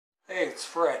Hey, it's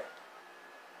Fred.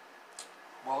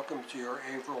 Welcome to your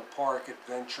Averill Park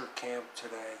Adventure Camp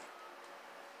today.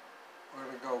 We're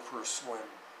going to go for a swim.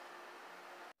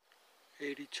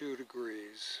 82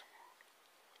 degrees.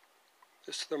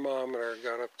 This thermometer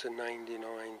got up to 99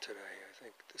 today. I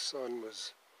think the sun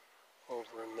was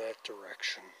over in that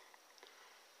direction.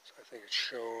 So I think it's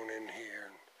shown in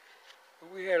here.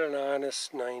 But we had an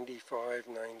honest 95,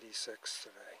 96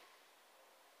 today.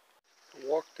 The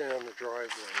walk down the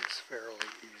driveway is fairly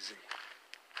easy.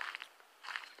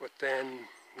 But then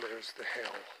there's the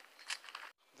hill.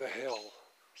 The hill,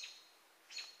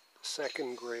 the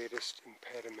second greatest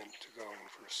impediment to going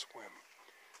for a swim.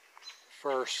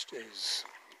 First is,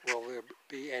 will there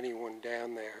be anyone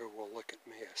down there who will look at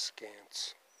me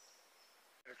askance?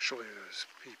 Actually, there's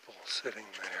people sitting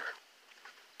there.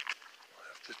 I'll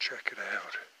have to check it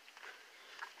out.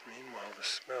 Meanwhile, the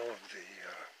smell of the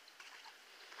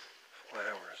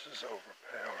flowers is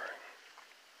overpowering.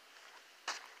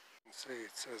 You can see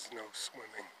it says no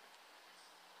swimming.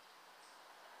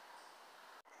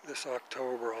 This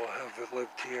October I'll have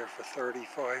lived here for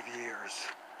 35 years.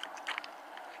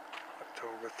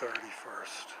 October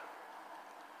 31st.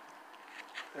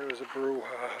 There was a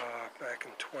brouhaha back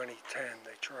in 2010.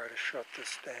 They tried to shut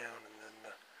this down and then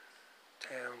the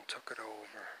town took it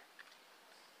over.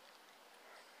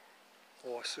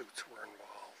 Lawsuits were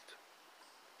involved.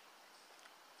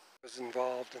 I was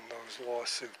involved in those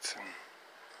lawsuits and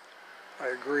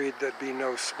I agreed there'd be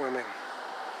no swimming.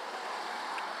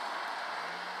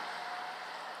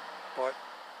 But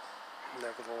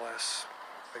nevertheless,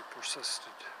 I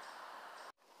persisted.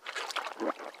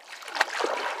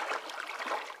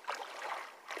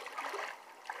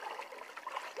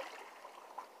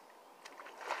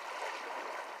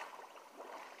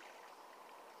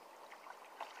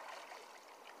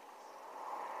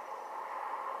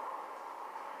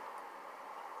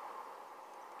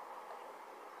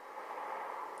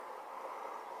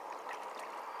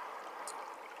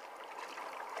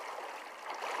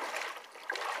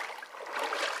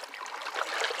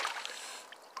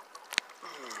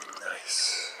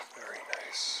 Nice, very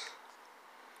nice.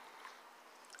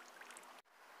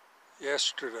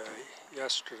 Yesterday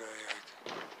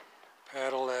I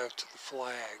paddled out to the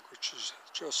flag, which is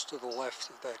just to the left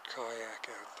of that kayak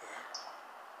out there.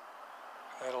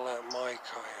 Paddled out my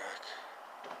kayak.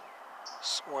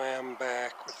 Swam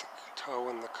back with the toe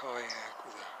in the kayak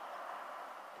with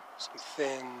some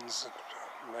fins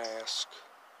and a mask.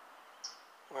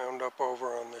 Wound up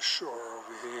over on this shore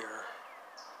over here.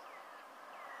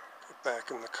 Got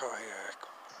back in the kayak,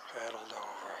 paddled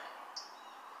over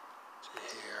to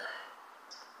here.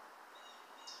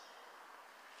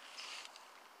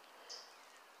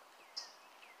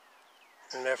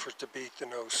 In an effort to beat the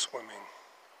no swimming.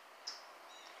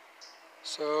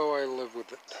 So I live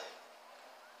with it.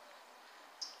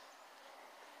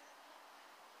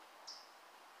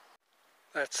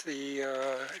 That's the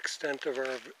extent of our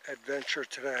adventure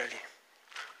today.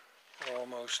 We're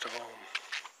almost home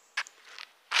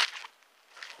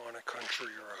on a country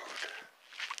road.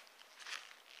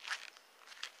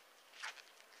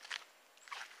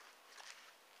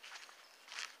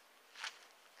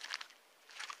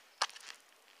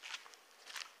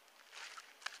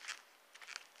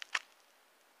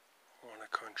 On a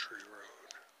country road.